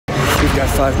We've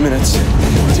got 5 minutes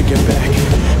to get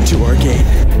back to our gate.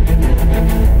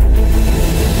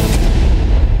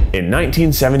 In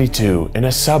 1972, in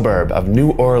a suburb of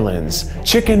New Orleans,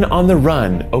 Chicken on the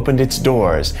Run opened its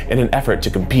doors in an effort to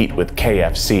compete with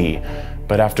KFC.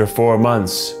 But after 4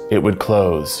 months, it would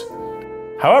close.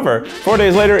 However, 4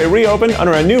 days later, it reopened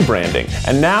under a new branding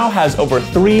and now has over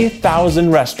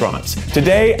 3,000 restaurants.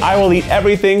 Today, I will eat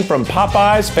everything from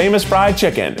Popeye's famous fried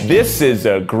chicken. This is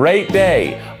a great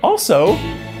day. Also,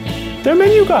 their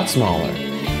menu got smaller.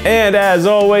 And as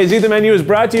always, Eat the Menu is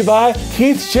brought to you by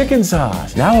Keith's Chicken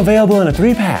Sauce, now available in a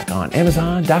 3-pack on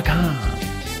Amazon.com.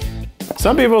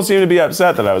 Some people seem to be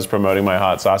upset that I was promoting my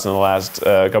hot sauce in the last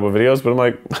couple of videos, but I'm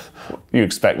like, you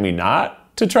expect me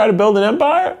not to try to build an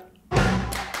empire?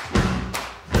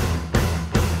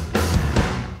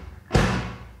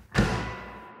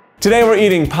 Today we're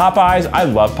eating Popeyes. I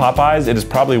love Popeyes. It is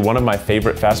probably one of my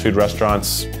favorite fast food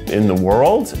restaurants in the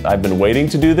world. I've been waiting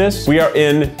to do this. We are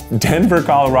in Denver,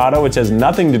 Colorado, which has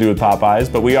nothing to do with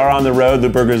Popeyes, but we are on the road. The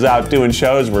burger's out doing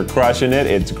shows. We're crushing it.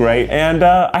 It's great. And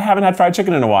I haven't had fried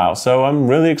chicken in a while, so I'm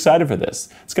really excited for this.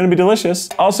 It's gonna be delicious.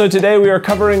 Also today we are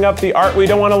covering up the art we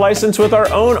don't want to license with our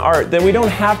own art that we don't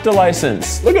have to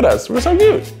license. Look at us, we're so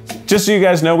cute. Just so you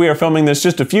guys know, we are filming this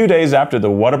just a few days after the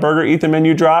Whataburger Eat the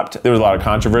Menu dropped. There was a lot of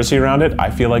controversy around it. I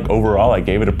feel like overall I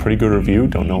gave it a pretty good review.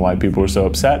 Don't know why people were so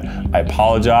upset. I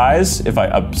apologize if I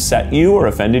upset you or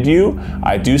offended you.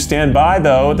 I do stand by,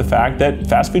 though, the fact that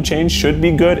fast food chains should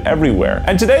be good everywhere.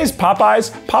 And today's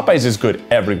Popeyes is good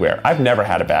everywhere. I've never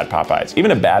had a bad Popeyes.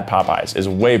 Even a bad Popeyes is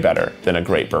way better than a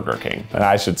great Burger King. And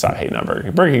I should stop hating on Burger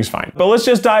King. Burger King's fine. But let's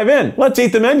just dive in. Let's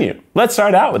eat the menu. Let's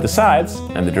start out with the sides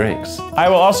and the drinks. I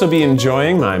will also be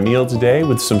enjoying my meal today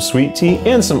with some sweet tea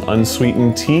and some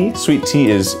unsweetened tea. Sweet tea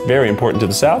is very important to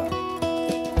the South.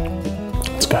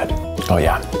 It's good. Oh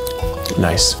yeah,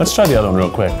 nice. Let's try the other one real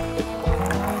quick.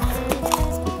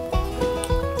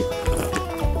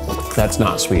 That's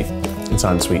not sweet, it's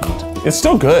unsweetened. It's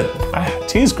still good.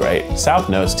 Tea's great. South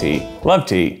knows tea. Love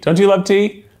tea. Don't you love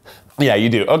tea? Yeah, you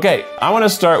do. Okay, I wanna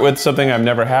start with something I've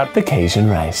never had. The Cajun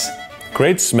rice.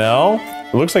 Great smell.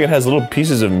 It looks like it has little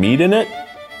pieces of meat in it.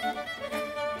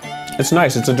 It's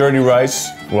nice, it's a dirty rice,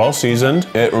 well seasoned.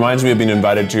 It reminds me of being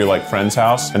invited to your friend's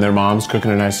house and their mom's cooking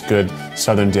a nice good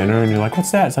Southern dinner and you're like, what's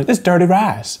that? It's like, this dirty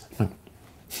rice. I'm like,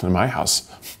 in my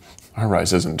house, our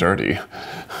rice isn't dirty.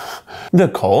 The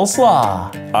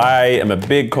coleslaw. I am a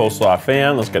big coleslaw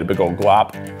fan. Let's get a big old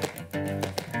glop.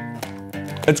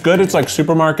 It's good, it's like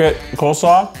supermarket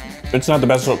coleslaw. It's not the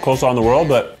best coleslaw in the world,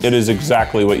 but it is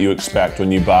exactly what you expect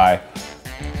when you buy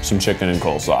some chicken and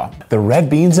coleslaw. The red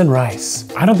beans and rice.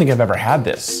 I don't think I've ever had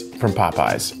this from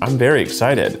Popeyes. I'm very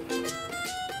excited.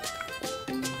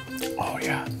 Oh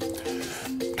yeah.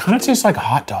 Kind of tastes like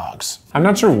hot dogs. I'm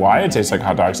not sure why it tastes like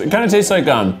hot dogs. It kind of tastes like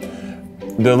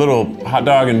the little hot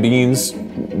dog and beans,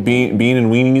 bean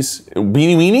and weenies.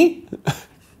 Beanie weenie?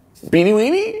 Beanie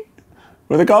weenie?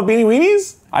 Were they called beanie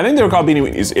weenies? I think they were called beanie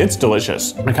weenies. It's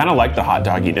delicious. I kind of like the hot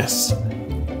dogginess.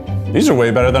 These are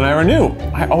way better than I ever knew.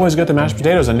 I always get the mashed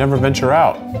potatoes and never venture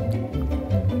out.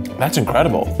 That's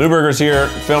incredible. Lou Burger's here,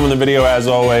 filming the video as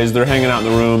always. They're hanging out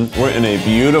in the room. We're in a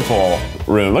beautiful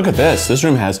room. Look at this. This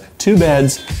room has 2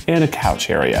 beds and a couch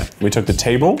area. We took the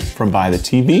table from by the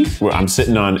TV, where I'm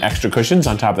sitting on extra cushions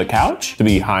on top of the couch to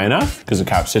be high enough, because the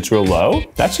couch sits real low.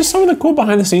 That's just some of the cool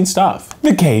behind the scenes stuff.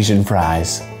 The Cajun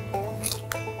fries.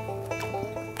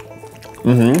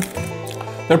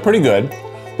 They're pretty good.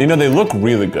 You know, they look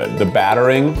really good. The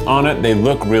battering on it, they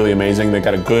look really amazing. They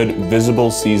got a good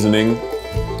visible seasoning.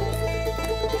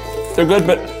 They're good,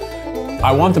 but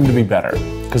I want them to be better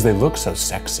because they look so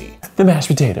sexy. The mashed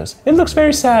potatoes. It looks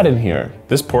very sad in here.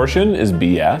 This portion is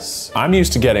BS. I'm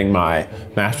used to getting my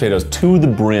mashed potatoes to the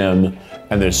brim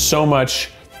and there's so much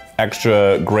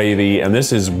extra gravy and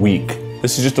this is weak.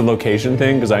 This is just a location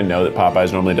thing because I know that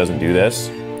Popeyes normally doesn't do this,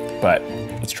 but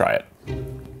let's try it.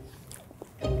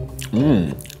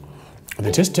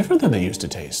 They're just different than they used to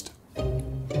taste.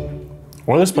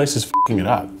 Or this place is f***ing it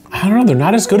up. I don't know, they're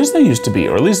not as good as they used to be,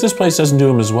 or at least this place doesn't do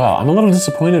them as well. I'm a little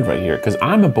disappointed right here, because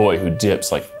I'm a boy who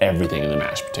dips like everything in the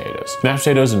mashed potatoes. Mashed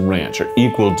potatoes and ranch are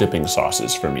equal dipping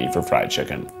sauces for me for fried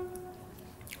chicken.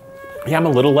 Yeah, I'm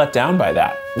a little let down by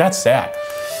that. That's sad.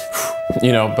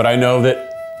 You know, but I know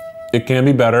that it can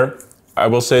be better. I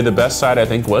will say the best side I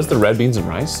think was the red beans and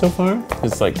rice so far.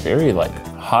 It's like very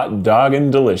hot dog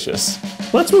and delicious.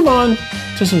 Let's move on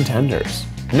to some tenders.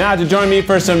 Now to join me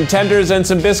for some tenders and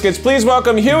some biscuits, please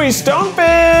welcome Hughie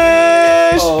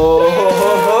Stonefish! Oh,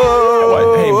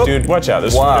 Hey Dude, watch out.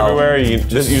 There's food everywhere. You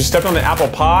just stepped on the apple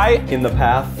pie. In the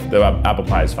path. The apple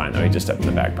pie is fine though. He just stepped in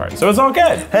the back part. So it's all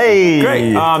good. Hey.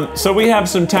 Great. So we have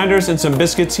some tenders and some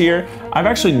biscuits here. I've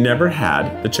actually never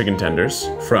had the chicken tenders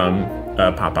from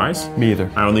Popeyes. Me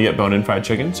either. I only get bone-in fried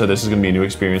chicken, so this is gonna be a new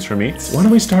experience for me. Why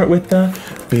don't we start with the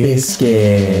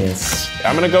biscuits?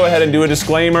 I'm gonna go ahead and do a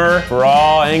disclaimer for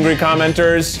all angry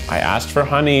commenters. I asked for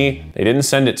honey, they didn't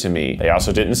send it to me. They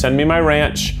also didn't send me my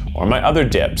ranch or my other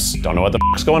dips. Don't know what the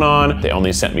f***'s going on. They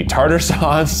only sent me tartar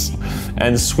sauce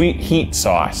and sweet heat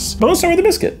sauce. But let's start with the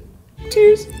biscuit.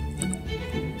 Cheers.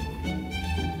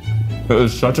 It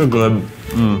is such a good,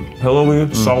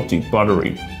 pillowy, salty,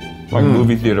 buttery. Like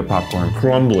movie theater popcorn.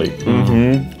 Crumbly.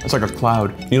 It's like a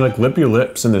cloud. You like lip your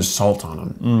lips and there's salt on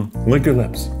them. Lick your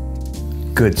lips.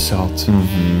 Good salt.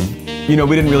 You know,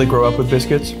 we didn't really grow up with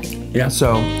biscuits. Yeah.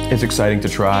 So it's exciting to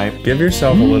try. Give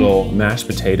yourself a little mashed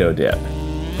potato dip.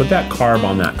 Put that carb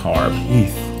on that carb.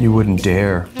 Heath, you wouldn't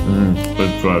dare.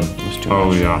 It's good.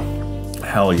 Oh yeah.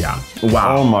 Hell yeah.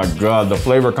 Wow. Oh my God, the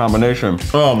flavor combination.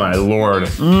 Oh my Lord.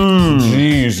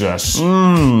 Jesus.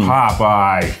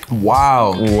 Popeye.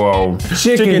 Wow. Whoa.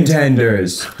 Chicken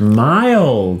tenders.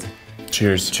 Mild.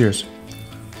 Cheers. Cheers.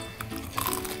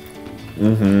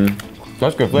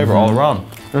 That's good flavor all around.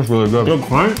 That's really good. Good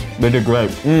crunch. They did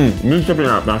great. Me dipping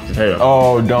out mashed potato.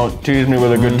 Oh, don't tease me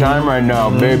with a good time right now,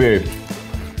 baby.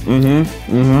 Oh,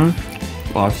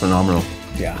 that's phenomenal.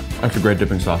 Yeah. That's a great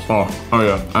dipping sauce. Oh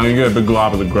yeah. And you get a big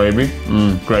glob of the gravy.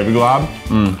 Gravy glob.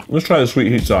 Let's try the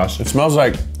sweet heat sauce. It smells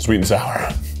like sweet and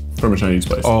sour from a Chinese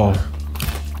place. Oh,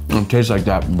 it tastes like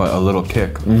that, but a little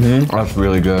kick. That's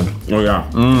really good. Oh yeah.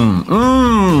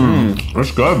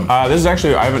 That's good. This is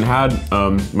actually, I haven't had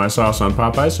my sauce on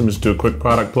Popeyes, so I'm just do a quick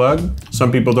product plug.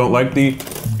 Some people don't like the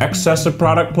excessive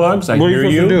product plugs. I hear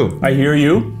you. I hear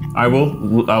you.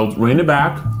 I'll rein it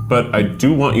back, but I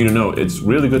do want you to know it's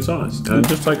really good sauce. And I'm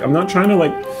just like, I'm not trying to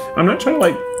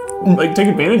take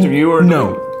advantage of you or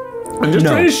no. I'm just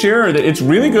trying to share that it's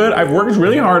really good. I've worked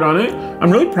really hard on it. I'm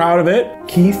really proud of it.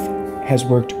 Keith has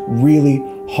worked really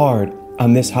hard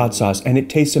on this hot sauce and it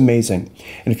tastes amazing.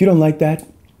 And if you don't like that,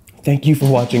 thank you for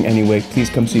watching anyway. Please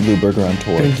come see Lou Burger on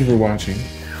tour. Thank you for watching.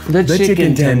 The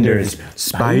chicken tenders,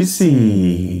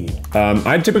 spicy.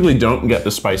 I typically don't get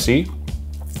the spicy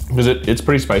because it's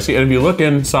pretty spicy. And if you look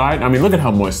inside, I mean, look at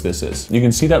how moist this is. You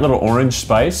can see that little orange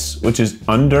spice, which is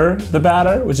under the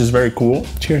batter, which is very cool.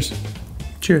 Cheers.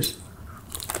 Cheers.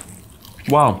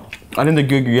 Wow, I didn't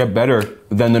think you could get better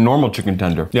than the normal chicken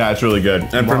tender. Yeah, it's really good.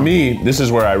 And for me, this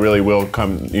is where I really will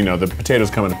come, you know, the potatoes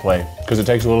come into play because it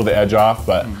takes a little of the edge off,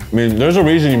 but I mean, there's a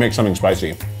reason you make something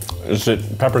spicy. It's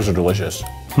that peppers are delicious.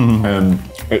 And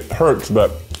it hurts,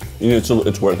 but you know,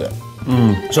 it's worth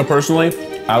it. So personally,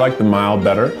 I like the mild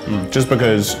better, just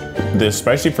because the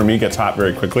spicy for me gets hot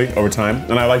very quickly over time,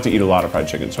 and I like to eat a lot of fried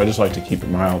chicken, so I just like to keep it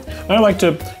mild. And I like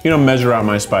to, you know, measure out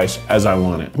my spice as I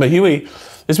want it. But Hughie,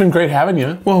 it's been great having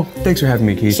you. Well, thanks for having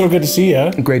me, Keith. So good to see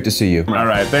you. Great to see you. All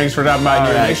right, thanks for stopping by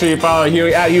here. Make sure you follow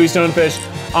Hughie at Hughie Stonefish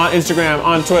on Instagram,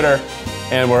 on Twitter,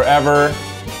 and wherever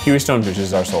Hughie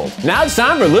Stonefishes are sold. Now it's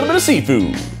time for a little bit of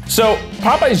seafood. So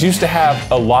Popeyes used to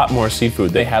have a lot more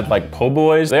seafood. They had like po'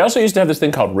 boys. They also used to have this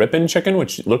thing called rippin' chicken,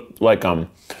 which looked like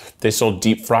they sold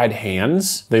deep fried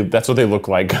hands. That's what they look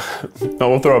like.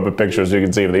 We'll throw up a picture so you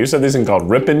can see it. They used to have this thing called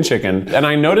rippin' chicken. And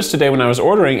I noticed today when I was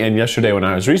ordering and yesterday when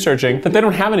I was researching that they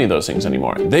don't have any of those things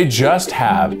anymore. They just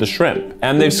have the shrimp.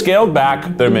 And they've scaled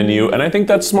back their menu, and I think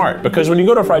that's smart because when you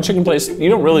go to a fried chicken place, you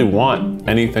don't really want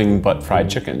anything but fried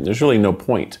chicken. There's really no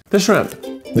point. The shrimp.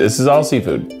 This is all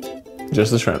seafood.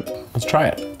 Just the shrimp. Let's try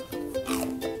it.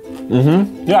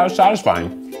 Yeah, it's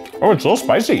satisfying. Oh, it's a little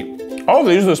spicy. Oh,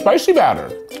 they use the spicy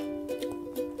batter.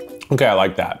 Okay, I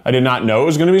like that. I did not know it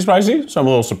was gonna be spicy, so I'm a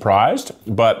little surprised,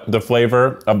 but the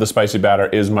flavor of the spicy batter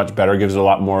is much better, gives it a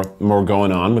lot more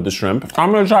going on with the shrimp.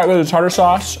 I'm gonna try it with the tartar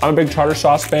sauce. I'm a big tartar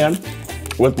sauce fan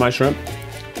with my shrimp.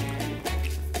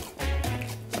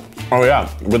 Oh yeah,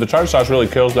 but the tartar sauce really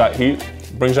kills that heat,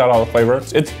 brings out all the flavor.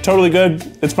 It's totally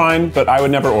good, it's fine, but I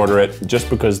would never order it just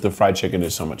because the fried chicken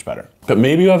is so much better. But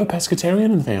maybe you have a pescatarian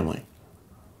in the family.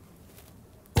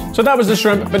 So that was the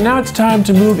shrimp, but now it's time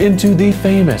to move into the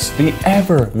famous, the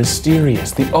ever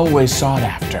mysterious, the always sought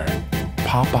after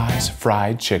Popeye's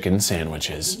fried chicken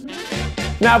sandwiches.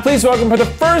 Now please welcome for the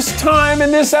first time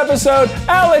in this episode,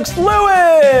 Alex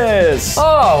Lewis! Oh,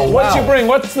 wow. What'd you bring?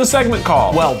 What's the segment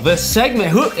called? Well, the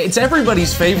segment, it's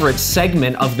everybody's favorite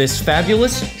segment of this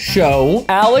fabulous show.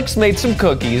 Alex made some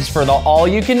cookies for the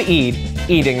all-you-can-eat,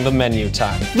 eating the menu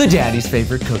time. The daddy's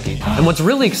favorite cookie. And what's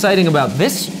really exciting about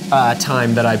this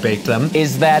time that I baked them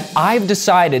is that I've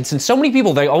decided, since so many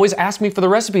people, they always ask me for the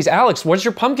recipes, Alex, what's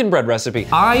your pumpkin bread recipe?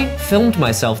 I filmed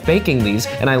myself baking these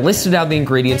and I listed out the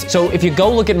ingredients. So if you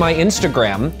go look at my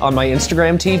Instagram, on my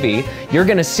Instagram TV, you're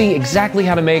gonna see exactly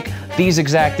how to make these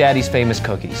exact Daddy's famous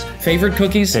cookies. Favorite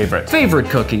cookies? Favorite. Favorite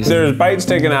cookies. There's bites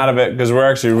taken out of it because we're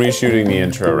actually reshooting the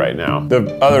intro right now.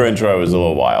 The other intro was a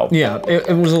little wild. Yeah,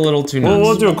 it was a little too nuts.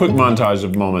 We'll do a quick montage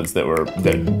of moments that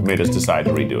made us decide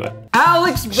to redo it.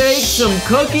 Alex baked some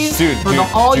cookies for the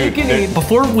all-you-can-eat.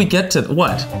 Before we get to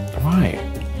what?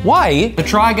 Why? The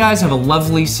Try Guys have a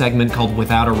lovely segment called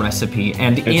Without a Recipe,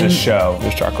 and It's a show.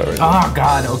 There's chocolate right Oh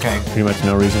God, okay. Pretty much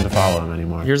no reason to follow him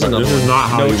anymore. Here's But another This is one. not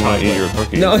how No you want to chocolate. eat your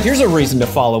cookies. No, here's a reason to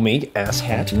follow me,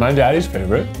 asshat. My daddy's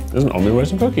favorite is an only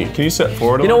raisin cookie. Can you step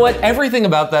forward? You know what? Everything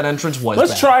about that entrance was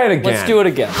Let's bad. try it again. Let's do it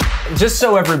again. Just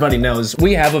so everybody knows,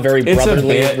 we have a very It's a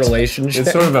brotherly bit. relationship.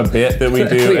 It's sort of a bit that we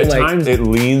do. At Like- times it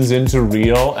leans into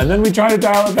real, and then we try to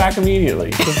dial it back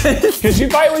immediately. Because you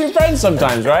fight with your friends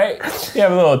sometimes, right? You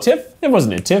have a little tiff. It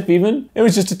wasn't a tiff even. It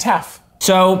was just a taff.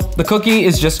 So the cookie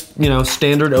is just,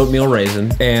 standard oatmeal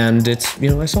raisin, and it's,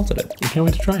 I salted it. I can't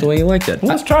wait to try The it. way you liked it.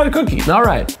 Let's try the cookie. All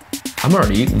right. I'm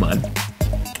already eating mine.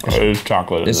 There's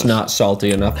chocolate in It's this. not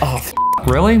salty enough. Oh,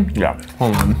 really? Yeah.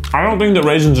 Hold on. I don't think that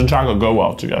raisins and chocolate go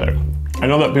well together. I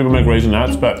know that people make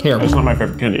raisinets, but Here. it's not my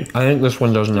favorite candy. I think this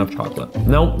one doesn't have chocolate.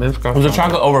 Nope, it's got The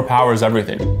chocolate overpowers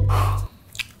everything.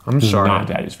 I'm sorry. Not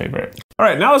Daddy's favorite. All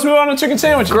right, now let's move on to chicken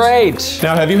sandwiches. Great.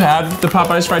 Now, have you had the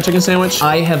Popeyes fried chicken sandwich?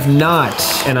 I have not,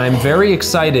 and I'm very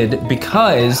excited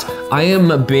because I am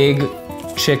a big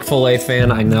Chick-fil-A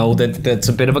fan. I know that that's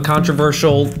a bit of a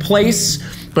controversial place,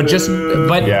 but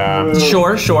Yeah.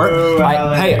 sure.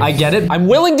 Hey, I get it. I'm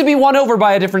willing to be won over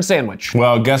by a different sandwich.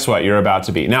 Well, guess what? You're about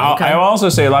to be. Now, Okay. I will also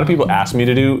say a lot of people ask me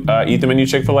to do Eat the Menu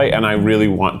Chick-fil-A, and I really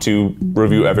want to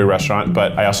review every restaurant,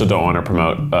 but I also don't want to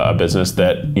promote a business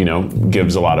that,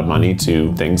 gives a lot of money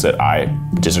to things that I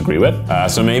disagree with.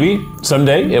 So maybe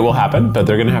someday it will happen, but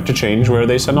they're going to have to change where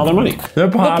they send all their money. The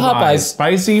Popeyes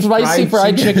spicy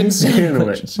fried chicken sandwich.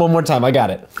 One more time, I got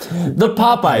it. The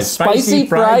Popeyes spicy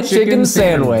fried chicken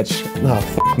sandwich. Oh,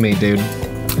 f me, dude.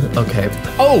 Okay.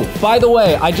 Oh, by the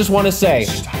way, I just want to say,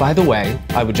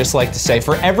 I would just like to say,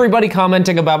 for everybody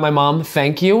commenting about my mom,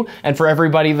 thank you. And for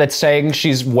everybody that's saying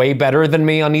she's way better than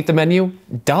me on Eat the Menu,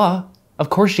 duh, of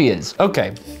course she is.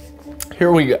 Okay,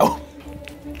 here we go.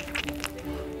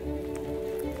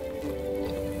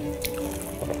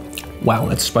 Wow,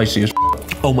 that's spicy as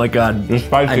f. Oh my God. The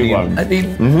spicy one.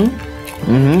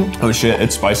 Oh shit,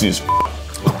 it's spicy as f.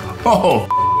 Oh.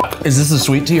 Is this the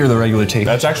sweet tea or the regular tea?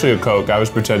 That's actually a Coke. I was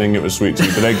pretending it was sweet tea,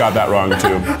 but they got that wrong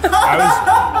too.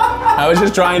 I was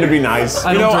just trying to be nice.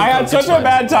 I I don't drink had Coke, such it's a fine.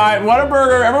 bad time.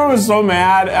 Whataburger, everyone was so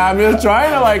mad. I'm just trying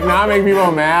to not make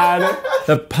people mad.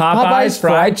 The Popeyes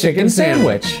fried chicken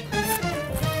sandwich.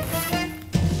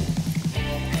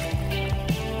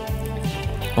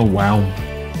 Oh wow.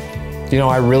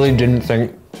 I really didn't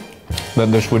think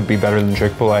that this would be better than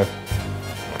Chick-fil-A.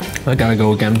 I gotta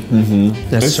go again.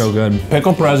 That's so good.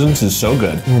 Pickle presence is so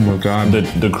good. Oh my God. The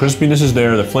crispiness is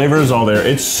there, the flavor is all there.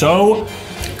 It's so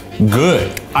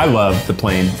good. I love the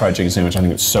plain fried chicken sandwich. I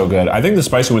think it's so good. I think the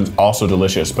spicy one's also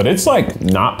delicious, but it's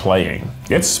not playing.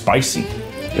 It's spicy.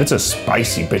 It's a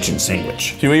spicy bitchin'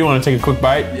 sandwich. Huey, you want to take a quick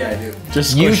bite? Yeah, I do.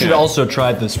 Just You squish should it. also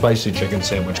try the spicy chicken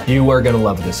sandwich. You are gonna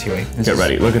love this, Huey. Get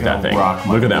ready. Look at that thing.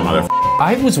 Look at that motherfucker.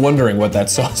 I was wondering what that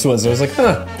sauce was. I was like,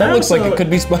 huh, that looks like it could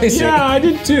be spicy. Yeah, I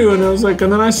did too. And I was like,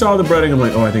 and then I saw the breading. I'm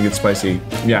like, oh, I think it's spicy.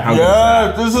 Yeah, how good is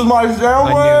that? this is my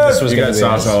sandwich. I knew this was You gonna got be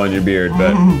sauce all on your beard,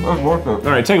 but That's worth it. all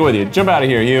right, take it with you. Jump out of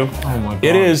here, you. Oh my God.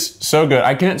 It is so good.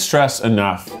 I can't stress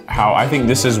enough how I think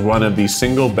this is one of the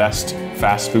single best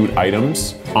fast food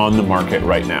items on the market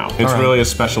right now. It's really a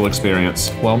special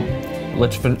experience. Well,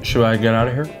 let's finish. Should I get out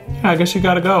of here? Yeah, I guess you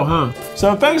gotta go, huh?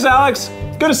 So thanks, Alex.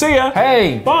 Good to see ya.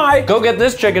 Hey, Bye. go get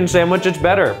this chicken sandwich. It's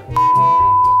better.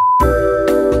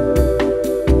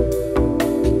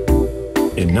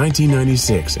 In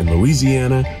 1996, in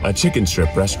Louisiana, a chicken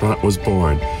strip restaurant was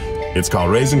born. It's called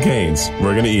Raisin Cane's.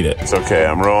 We're gonna eat it. It's okay,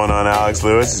 I'm rolling on Alex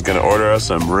Lewis. He's gonna order us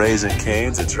some Raisin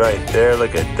Canes. It's right there,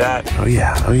 look at that. Oh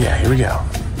yeah, here we go.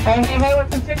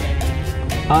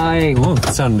 Hi. Oh,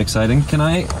 that sounded exciting. Can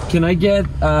I get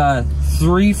a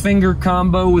 3-finger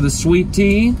combo with a sweet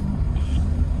tea?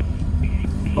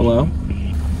 Hello?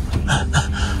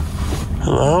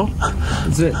 Hello?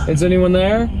 Is anyone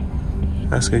there?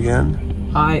 Ask again.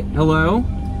 Hi. Hello?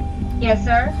 Yes,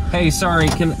 sir. Hey, sorry.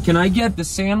 Can I get the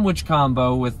sandwich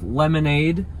combo with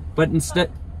lemonade, but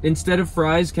instead of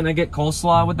fries, can I get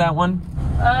coleslaw with that one?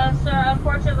 Sir,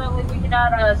 unfortunately, we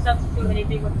cannot substitute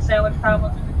anything with the sandwich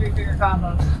combos or the three-finger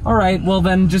combos. All right, well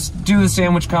then just do the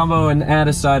sandwich combo and add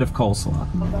a side of coleslaw.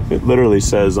 It literally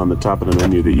says on the top of the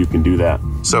menu that you can do that.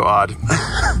 So odd.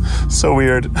 So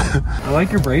weird. I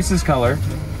like your braces color.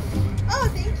 Oh,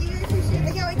 thank you. I appreciate it.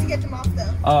 I can't wait to get them off,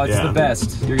 though. Oh, it's the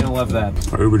best. You're gonna love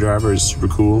that. Our Uber driver is super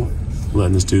cool,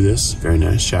 letting us do this. Very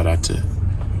nice. Shout out to...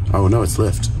 Oh no, it's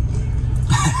Lyft.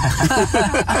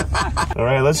 All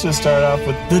right, let's just start off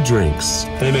with the drinks.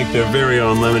 They make their very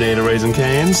own lemonade of Raisin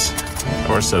Canes,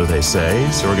 or so they say.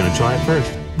 So we're gonna try it first.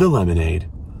 The lemonade.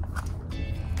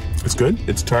 It's good.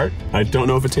 It's tart. I don't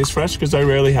know if it tastes fresh because I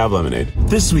rarely have lemonade.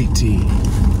 The sweet tea.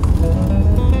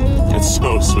 It's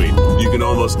so sweet. You can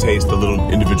almost taste the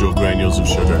little individual granules of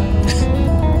sugar.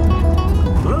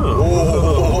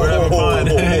 Oh, we're having fun.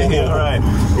 Hey, all right.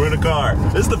 We're in a car.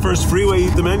 This is the first freeway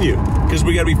eat the menu because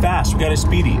we gotta be fast. We gotta be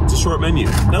speedy. It's a short menu.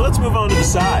 Now let's move on to the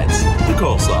sides. The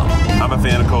coleslaw. I'm a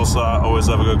fan of coleslaw. Always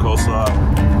love a good coleslaw.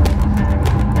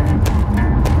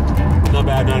 Not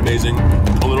bad, not amazing.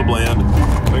 A little bland. I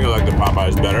think I like the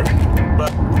Popeyes better,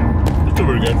 but it's still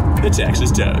pretty good. The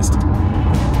Texas toast.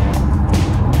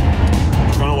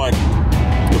 Kind of like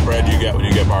the bread you get when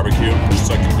you get barbecue. Just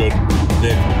like a good,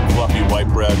 thick, fluffy white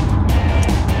bread.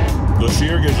 The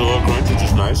shear gives a little crunch, which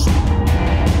is nice.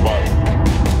 But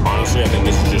honestly, I think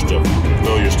this is just to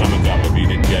fill your stomach up if you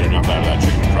didn't get enough out of that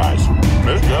chicken and fries.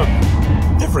 It's good.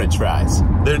 The French fries.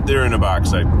 They're in a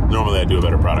box. Normally I do a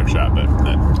better product shot, but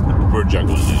we're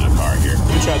juggling in a car here.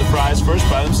 Let me try the fries first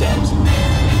by themselves.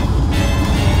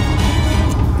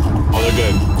 Oh, they're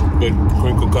good. Good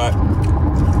crinkle cut.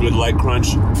 Good light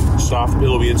crunch. Soft,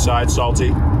 pillowy inside, salty.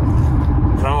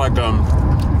 Kind of like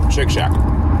Shake Shack.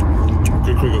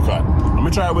 Good crinkle cut. I'm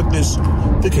gonna try it with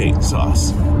the cane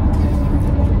sauce.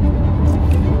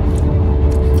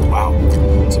 Wow,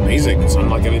 it's amazing. It's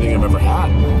unlike anything I've ever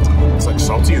had. It's like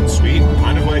salty and sweet,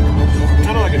 kind of like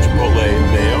a Chipotle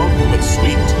mayo, but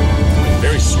sweet,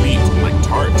 very sweet, like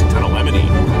tart, kind of lemony.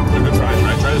 I'm gonna try it.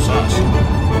 Try the sauce.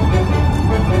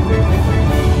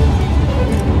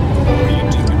 What are you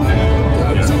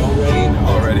doing?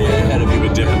 Already ahead of you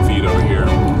with dipping feet over here.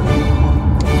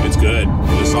 It's good.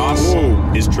 The sauce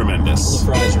is tremendous. The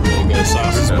fries are really good. The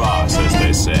sauce is boss, as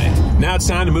they say. Now it's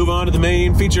time to move on to the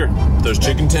main feature. Those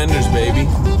chicken tenders, baby.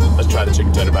 Let's try the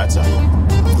chicken tender by itself.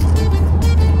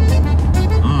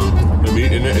 The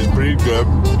meat in it is pretty good.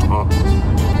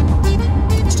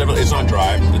 It's not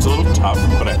dry. It's a little tough,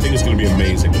 but I think it's going to be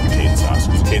amazing with the cane sauce.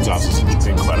 The cane sauce is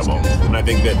incredible. And I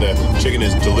think that the chicken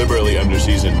is deliberately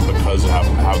under-seasoned because of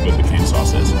how good the cane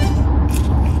sauce is.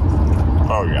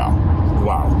 Oh, yeah.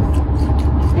 Wow.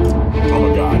 Oh,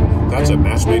 my God. That's a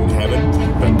match made in heaven.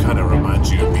 That kind of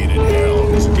reminds you of being in hell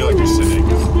because you feel like you're sinning.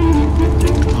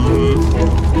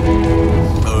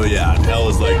 Oh, yeah. Hell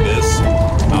is like this.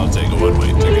 I'll take a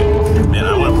one-way ticket. Man,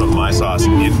 I want to put my sauce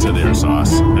into their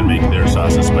sauce and make their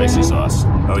sauce a spicy sauce.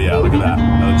 Oh yeah, look at that.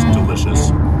 That looks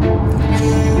delicious.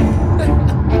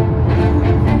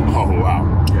 Oh wow.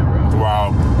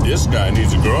 Wow, this guy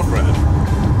needs a girlfriend.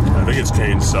 I think it's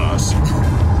cane sauce.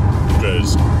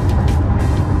 Because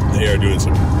they are doing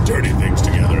some dirty things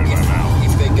together in my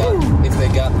mouth. If they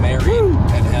got married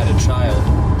and had a child,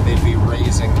 they'd be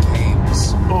raising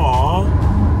canes. Aww.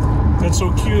 That's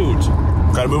so cute.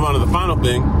 Gotta move on to the final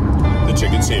thing, the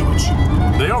chicken sandwich.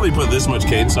 They only put this much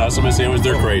cane sauce on my sandwich,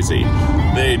 they're crazy.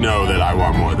 They know that I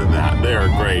want more than that. They are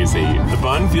crazy. The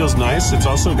bun feels nice. It's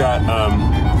also got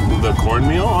the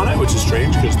cornmeal on it, which is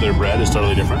strange because their bread is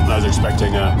totally different. I was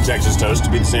expecting Texas toast to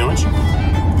be the sandwich.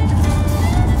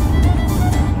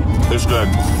 It's good,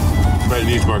 but it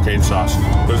needs more cane sauce.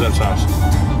 Where's that sauce?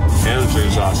 And the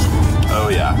chicken sauce. Oh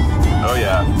yeah, oh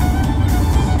yeah,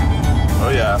 oh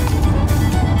yeah.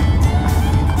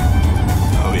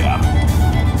 Oh yeah.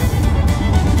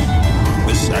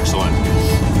 This is excellent.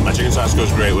 My chicken sauce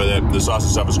goes great with it. The sauce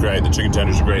itself is great. The chicken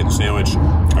tenders are great. The sandwich,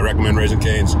 I recommend Raisin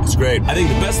Canes. It's great. I think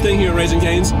the best thing here at Raisin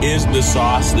Canes is the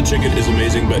sauce. The chicken is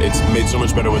amazing, but it's made so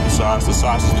much better with the sauce. The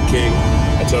sauce is the king.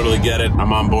 I totally get it.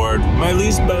 I'm on board. My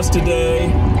least best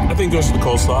today, I think, goes to the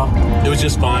coleslaw. It was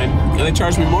just fine. And they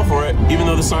charged me more for it, even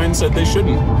though the sign said they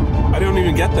shouldn't. I don't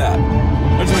even get that.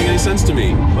 That doesn't make any sense to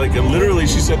me. Like, literally,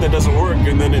 she said that doesn't work,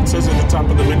 and then it says at the top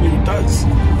of the menu it does.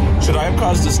 Should I have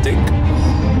caused a stink?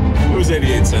 It was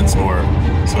 88 cents more,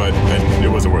 so it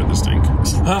wasn't worth the stink.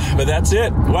 But that's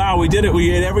it. Wow, we did it.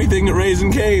 We ate everything at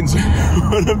Raising Cane's.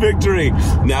 What a victory.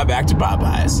 Now back to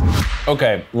Popeyes.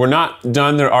 Okay, we're not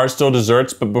done. There are still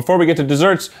desserts, but before we get to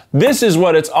desserts, this is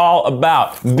what it's all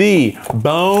about. The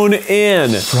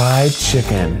bone-in fried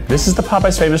chicken. This is the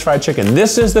Popeyes famous fried chicken.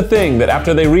 This is the thing that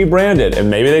after they rebranded, and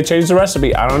maybe they changed the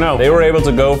recipe, I don't know, they were able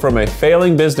to go from a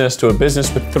failing business to a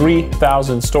business with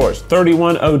 3,000 stores.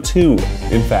 3102,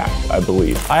 in fact, I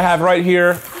believe. I have right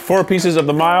here 4 pieces of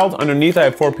the mild. Underneath, I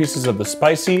have 4 pieces of the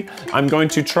spicy. I'm going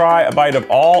to try a bite of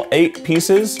all 8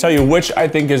 pieces, tell you which I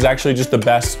think is actually just the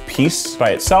best piece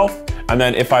by itself, and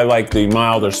then if I like the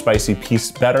mild or spicy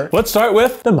piece better. Let's start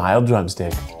with the mild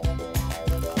drumstick.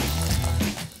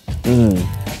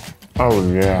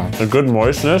 Oh yeah. A good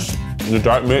moistness. The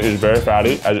dark meat is very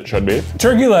fatty, as it should be.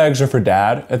 Turkey legs are for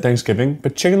dad at Thanksgiving,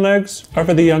 but chicken legs are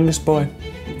for the youngest boy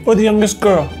or the youngest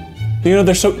girl. You know,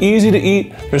 they're so easy to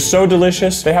eat, they're so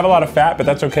delicious. They have a lot of fat, but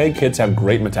that's okay. Kids have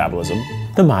great metabolism.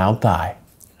 The mild thigh.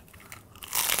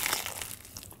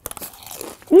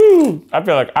 Woo! I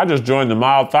feel like I just joined the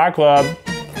mild thigh club.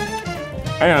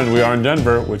 And we are in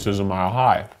Denver, which is a mile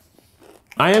high.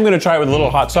 I am gonna try it with a little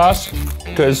hot sauce,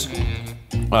 because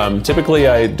typically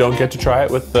I don't get to try it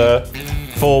with the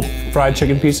full fried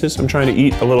chicken pieces. I'm trying to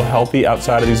eat a little healthy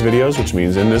outside of these videos, which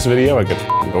means in this video I get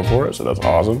to go for it, so that's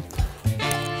awesome.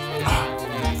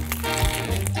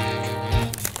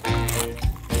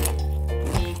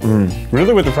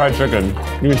 Really with the fried chicken,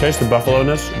 you can taste the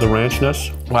buffalo-ness, the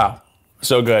ranchness. Wow,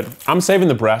 so good. I'm saving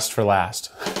the breast for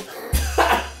last.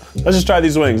 Let's just try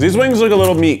these wings. These wings look a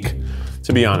little meek,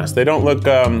 to be honest. They don't look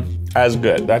as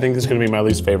good. I think this is gonna be my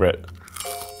least favorite.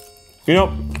 You know,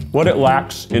 what it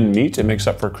lacks in meat, it makes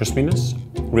up for crispiness.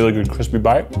 Really good crispy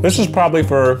bite. This is probably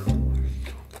for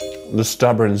the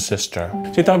stubborn sister.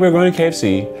 She thought we were going to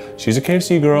KFC. She's a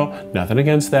KFC girl, nothing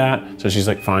against that. So she's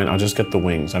like, fine, I'll just get the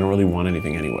wings. I don't really want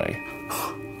anything anyway.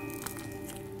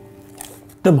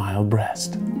 The mild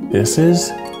breast. This is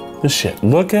the shit.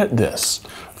 Look at this.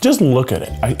 Just look at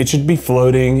it. It should be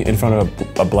floating in front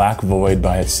of a black void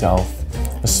by itself.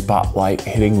 A spotlight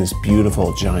hitting this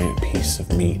beautiful giant piece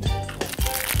of meat.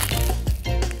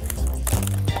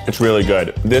 It's really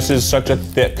good. This is such a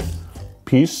thick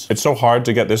piece. It's so hard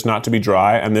to get this not to be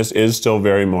dry, and this is still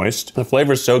very moist. The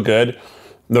flavor's so good.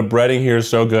 The breading here is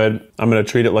so good. I'm gonna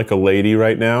treat it like a lady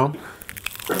right now.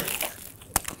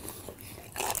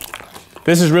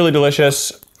 This is really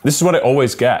delicious. This is what I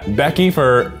always get. Becky,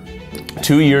 for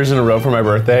 2 years in a row for my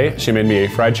birthday, she made me a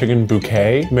fried chicken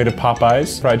bouquet made of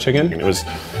Popeyes fried chicken. It was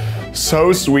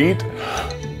so sweet.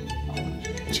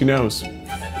 She knows.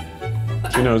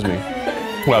 She knows me.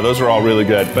 Wow, those are all really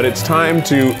good, but it's time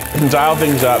to dial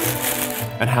things up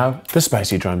and have the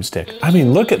spicy drumstick. I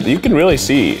mean, look at, you can really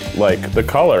see, like, the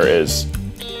color is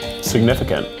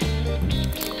significant.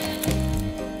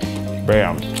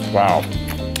 Bam, wow.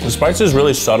 The spice is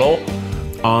really subtle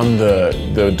on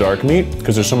the dark meat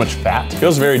because there's so much fat. It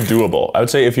feels very doable. I would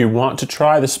say if you want to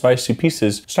try the spicy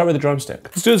pieces, start with the drumstick.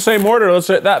 Let's do the same order. Let's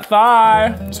hit that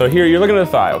thigh. So here, you're looking at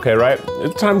the thigh, okay, right?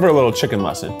 It's time for a little chicken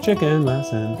lesson. Chicken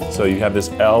lesson. So you have this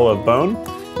L of bone.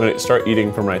 I'm gonna start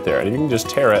eating from right there. And if you can just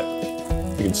tear it,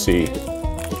 you can see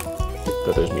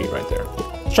that there's meat right there.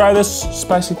 Let's try this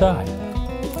spicy thigh.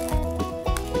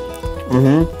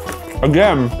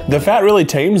 Again, the fat really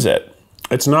tames it.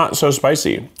 It's not so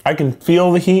spicy. I can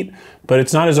feel the heat, but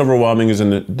it's not as overwhelming as in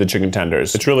the chicken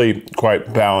tenders. It's really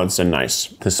quite balanced and nice.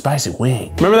 The spicy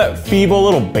wing. Remember that feeble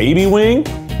little baby wing?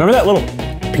 Remember that little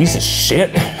piece of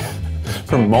shit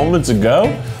from moments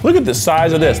ago? Look at the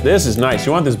size of this. This is nice.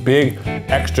 You want this big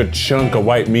extra chunk of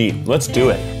white meat. Let's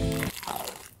do it.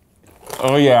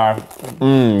 Oh yeah,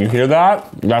 you hear that?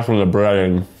 That's when the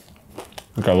breading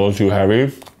got a little too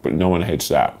heavy, but no one hates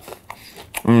that.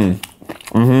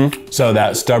 So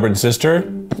that stubborn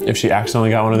sister, if she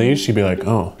accidentally got one of these, she'd be like,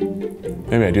 oh,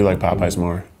 maybe I do like Popeyes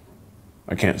more.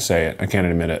 I can't say it. I can't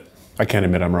admit it. I can't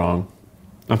admit I'm wrong.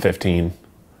 I'm 15.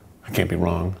 I can't be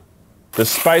wrong. The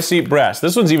spicy breast.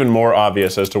 This one's even more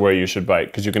obvious as to where you should bite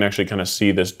because you can actually kind of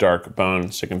see this dark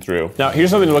bone sticking through. Now,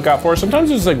 here's something to look out for. Sometimes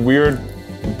there's like weird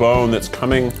bone that's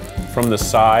coming from the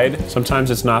side.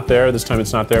 Sometimes it's not there. This time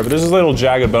it's not there. But there's this little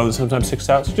jagged bone that sometimes sticks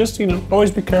out. So just, you know,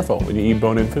 always be careful when you eat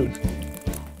bone-in food.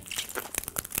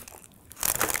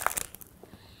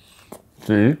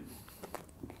 See?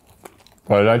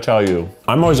 What did I tell you?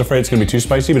 I'm always afraid it's gonna be too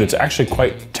spicy, but it's actually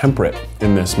quite temperate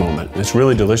in this moment. It's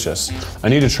really delicious. I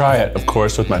need to try it, of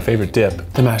course, with my favorite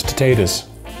dip, the mashed potatoes.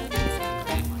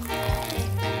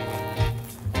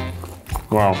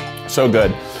 Wow, so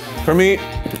good. For me,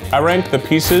 I rank the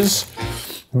pieces,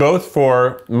 both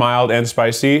for mild and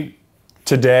spicy,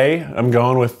 Today, I'm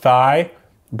going with thigh,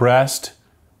 breast,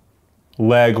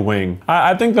 leg, wing.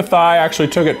 I think the thigh actually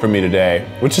took it from me today,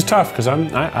 which is tough because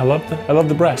I love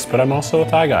the breast, but I'm also a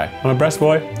thigh guy. I'm a breast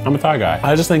boy, I'm a thigh guy.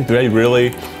 I just think they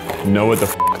really know what the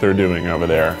f they're doing over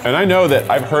there. And I know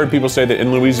that I've heard people say that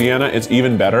in Louisiana it's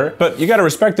even better, but you gotta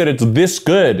respect that it's this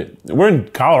good. We're in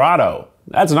Colorado.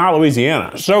 That's not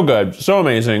Louisiana. So good, so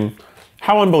amazing.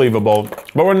 How unbelievable,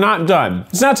 but we're not done.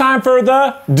 It's now time for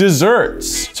the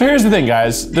desserts. So here's the thing,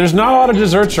 guys. There's not a lot of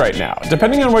desserts right now.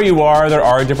 Depending on where you are, there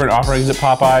are different offerings at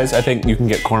Popeyes. I think you can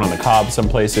get corn on the cob some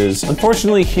places.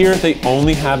 Unfortunately, here they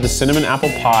only have the cinnamon apple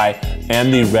pie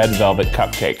and the red velvet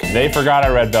cupcake. They forgot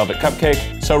our red velvet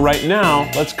cupcake. So right now,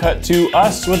 let's cut to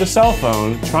us with a cell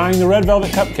phone trying the red velvet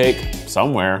cupcake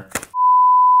somewhere.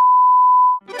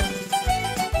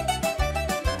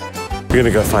 We're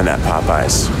gonna go find that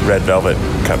Popeyes red velvet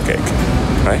cupcake,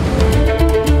 right?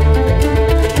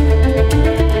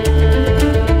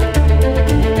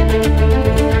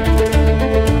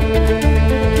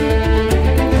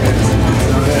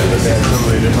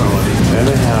 And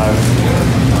they have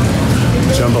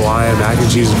jambalaya, mac and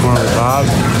cheese, and corn on the cob.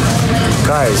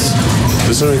 Guys,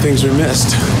 there's so many things we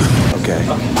missed. Okay,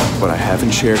 what I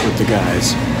haven't shared with the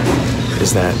guys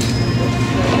is that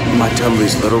my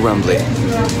tumbly's a little rumbly.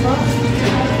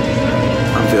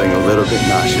 I'm feeling a little bit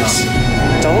nauseous.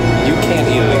 You can't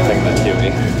eat anything then,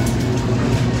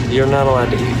 Hughie. You're not allowed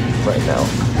to eat right now.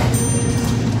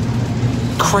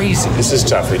 Crazy. This is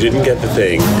tough. We didn't get the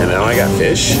thing, and now I got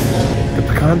fish. The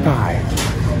pecan pie.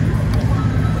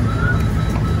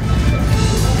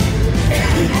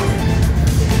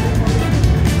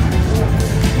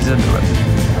 He's into it.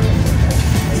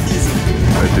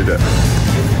 I did it.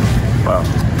 Wow.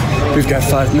 We've got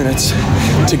 5 minutes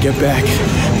to get back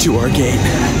to our gate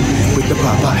with the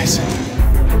Popeyes.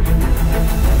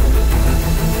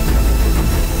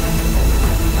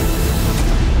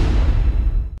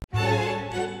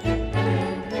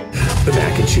 The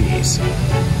mac and cheese.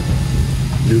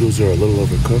 Noodles are a little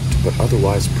overcooked, but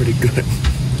otherwise pretty good.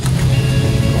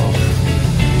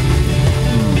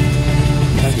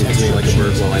 That tastes like a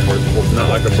bird while I heard the whole thing. Not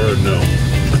like a bird, no.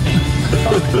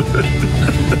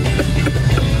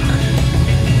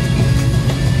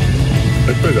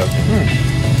 It's pretty good.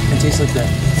 It tastes like that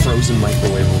frozen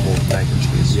microwavable mac and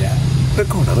cheese. Yeah. The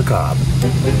corn on the cob.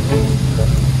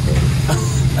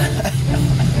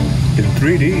 In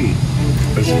 3D,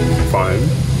 it's fine.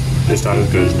 It's not as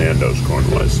good as Nando's corn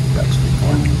was.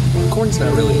 Corn's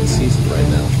not really in season right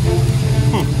now.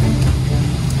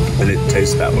 And it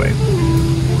tastes that way.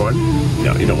 Corn?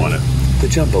 No, you don't want it. The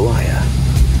jambalaya.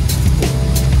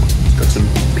 It's got some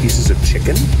pieces of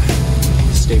chicken.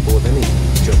 Staple of any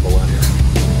jambalaya.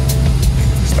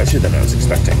 Spicier than I was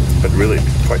expecting, but really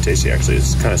quite tasty actually.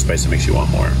 It's kind of spicy, makes you want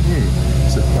more.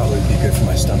 This would probably be good for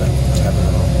my stomach to have a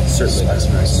little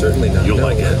Certainly not. You'll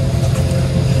like it.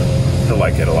 You'll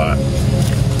like it a lot.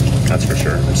 That's for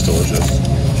sure. It's delicious.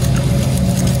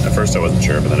 At first I wasn't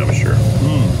sure, but then I was sure.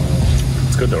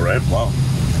 It's good though, right? Wow.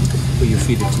 Will you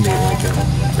feed it to me like a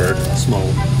Bird? small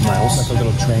mouse? Like a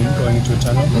little train going into a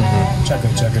tunnel. Chugga,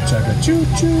 chugga, chugga, choo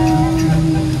choo.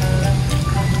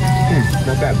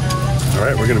 Not bad. All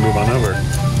right, we're gonna move on over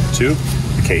to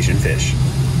the Cajun fish.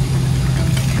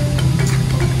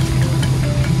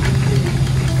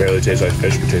 Barely tastes like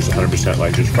fish, but tastes 100%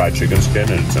 like just fried chicken skin,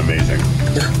 and it's amazing.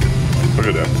 Look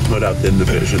at that. Look how thin the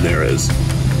fish in there is.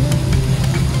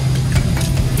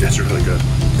 That's really good.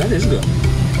 That is good.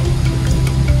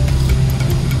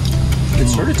 It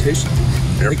sort of tastes...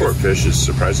 Airport fish is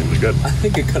surprisingly good. I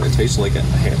think it kind of tastes like a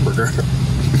hamburger.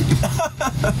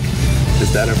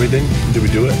 Is that everything? Did we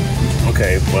do it?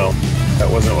 Okay, well, that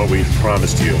wasn't what we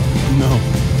promised you. No.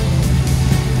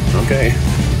 Okay.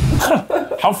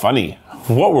 How funny.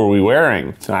 What were we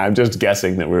wearing? I'm just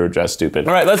guessing that we were dressed stupid.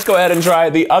 All right, let's go ahead and try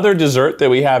the other dessert that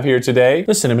we have here today,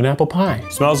 the cinnamon apple pie.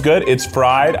 Smells good, it's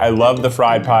fried. I love the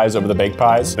fried pies over the baked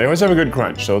pies. They always have a good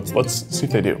crunch, so let's see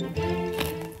if they do.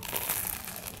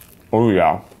 Oh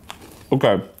yeah,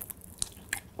 okay.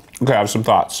 Okay, I have some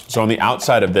thoughts. So on the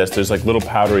outside of this, there's like little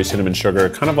powdery cinnamon sugar,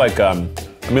 kind of like, I mean,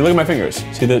 look at my fingers.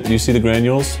 Do you see the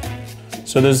granules?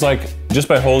 So there's like, just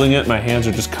by holding it, my hands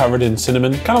are just covered in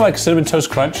cinnamon. Kind of like Cinnamon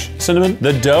Toast Crunch cinnamon.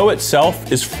 The dough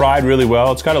itself is fried really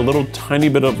well. It's got a little tiny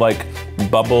bit of like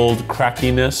bubbled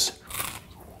crackiness.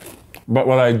 But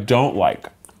what I don't like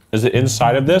is that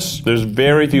inside of this, there's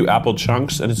very few apple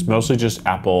chunks and it's mostly just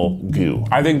apple goo.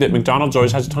 I think that McDonald's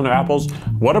always has a ton of apples.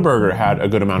 Whataburger had a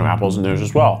good amount of apples in theirs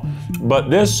as well. But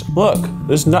this, look,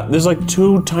 there's like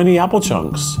 2 tiny apple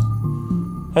chunks.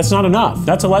 That's not enough.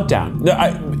 That's a letdown.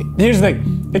 Here's the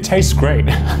thing, it tastes great.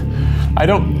 I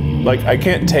don't Like, I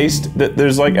can't taste that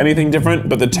there's like anything different,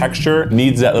 but the texture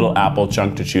needs that little apple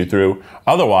chunk to chew through.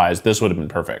 Otherwise, this would have been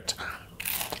perfect.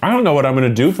 I don't know what I'm gonna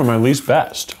do for my least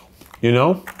best, you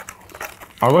know?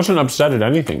 I wasn't upset at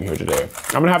anything here today.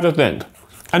 I'm gonna have to think.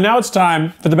 And now it's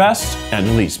time for the best and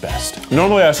the least best.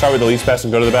 Normally I start with the least best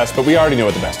and go to the best, but we already know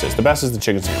what the best is. The best is the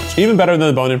chicken sandwich. Even better than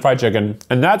the bone-in fried chicken.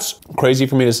 And that's crazy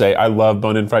for me to say. I love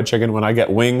bone-in fried chicken. When I get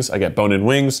wings, I get bone-in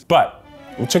wings. But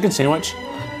the chicken sandwich,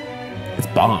 it's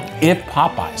bomb. If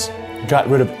Popeyes got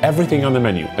rid of everything on the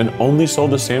menu and only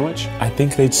sold the sandwich, I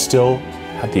think they'd still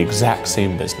have the exact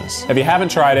same business. If you haven't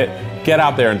tried it, get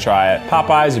out there and try it.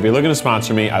 Popeyes, if you're looking to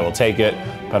sponsor me, I will take it,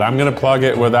 but I'm gonna plug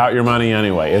it without your money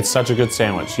anyway. It's such a good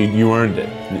sandwich. You earned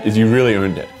it. You really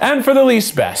earned it. And for the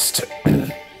least best,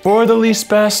 for the least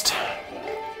best,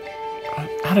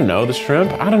 I don't know, the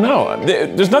shrimp, I don't know.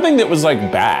 There's nothing that was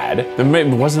like bad.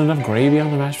 There wasn't enough gravy on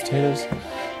the mashed potatoes,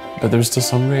 but there was still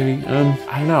some gravy.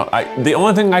 I don't know. The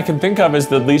only thing I can think of is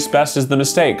the least best is the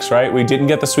mistakes, right? We didn't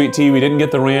get the sweet tea, we didn't get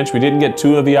the ranch, we didn't get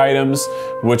 2 of the items,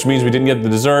 which means we didn't get the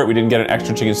dessert, we didn't get an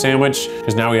extra chicken sandwich,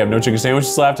 because now we have no chicken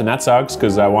sandwiches left, and that sucks,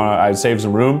 because I saved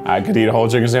some room. I could eat a whole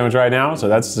chicken sandwich right now, so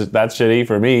that's shitty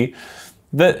for me.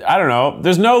 I don't know,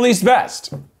 there's no least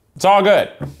best. It's all good.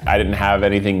 I didn't have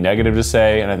anything negative to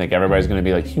say, and I think everybody's gonna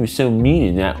be like, he was so mean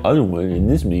in that other one, and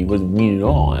this one he wasn't mean at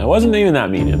all. And I wasn't even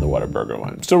that mean in the Whataburger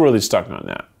one. I'm still really stuck on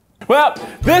that. Well,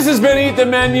 this has been Eat the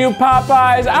Menu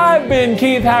Popeyes. I've been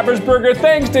Keith Habersberger.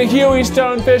 Thanks to Hughie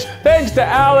Stonefish. Thanks to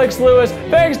Alex Lewis.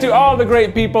 Thanks to all the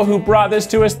great people who brought this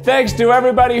to us. Thanks to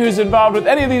everybody who's involved with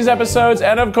any of these episodes.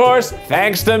 And of course,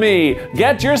 thanks to me.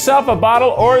 Get yourself a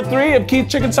bottle or 3 of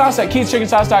Keith's Chicken Sauce at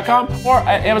keithschickenSauce.com or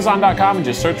at Amazon.com and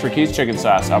just search for Keith's Chicken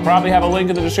Sauce. I'll probably have a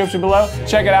link in the description below.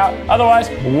 Check it out. Otherwise,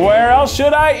 where else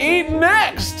should I eat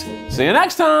next? See you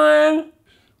next time.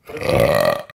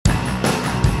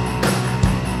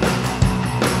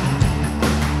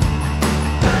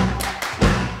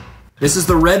 This is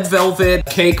the red velvet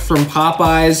cake from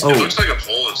Popeyes. It looks like a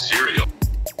bowl of cereal.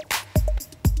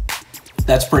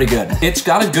 That's pretty good. It's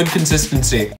got a good consistency.